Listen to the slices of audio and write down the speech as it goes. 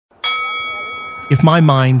If my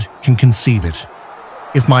mind can conceive it,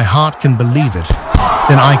 if my heart can believe it,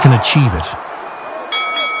 then I can achieve it.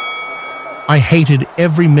 I hated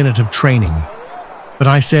every minute of training, but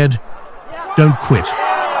I said, don't quit.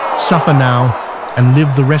 Suffer now and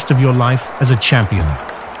live the rest of your life as a champion.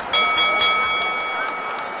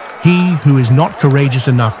 He who is not courageous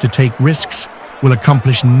enough to take risks will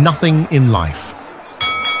accomplish nothing in life.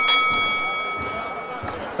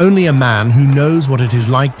 Only a man who knows what it is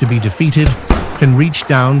like to be defeated can reach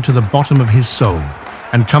down to the bottom of his soul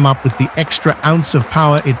and come up with the extra ounce of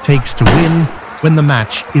power it takes to win when the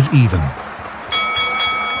match is even.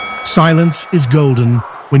 Silence is golden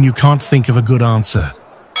when you can't think of a good answer.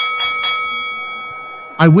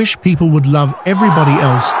 I wish people would love everybody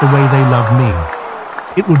else the way they love me.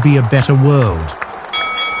 It would be a better world.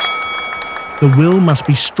 The will must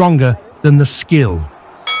be stronger than the skill.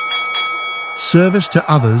 Service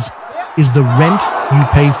to others is the rent you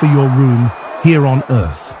pay for your room here on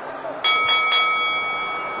earth.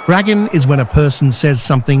 Bragging is when a person says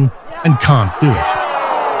something and can't do it.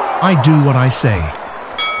 I do what I say.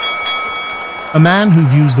 A man who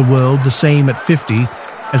views the world the same at 50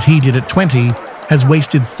 as he did at 20 has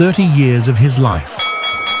wasted 30 years of his life.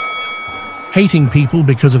 Hating people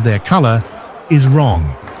because of their color is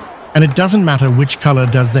wrong, and it doesn't matter which color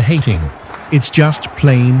does the hating. It's just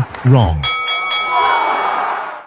plain wrong.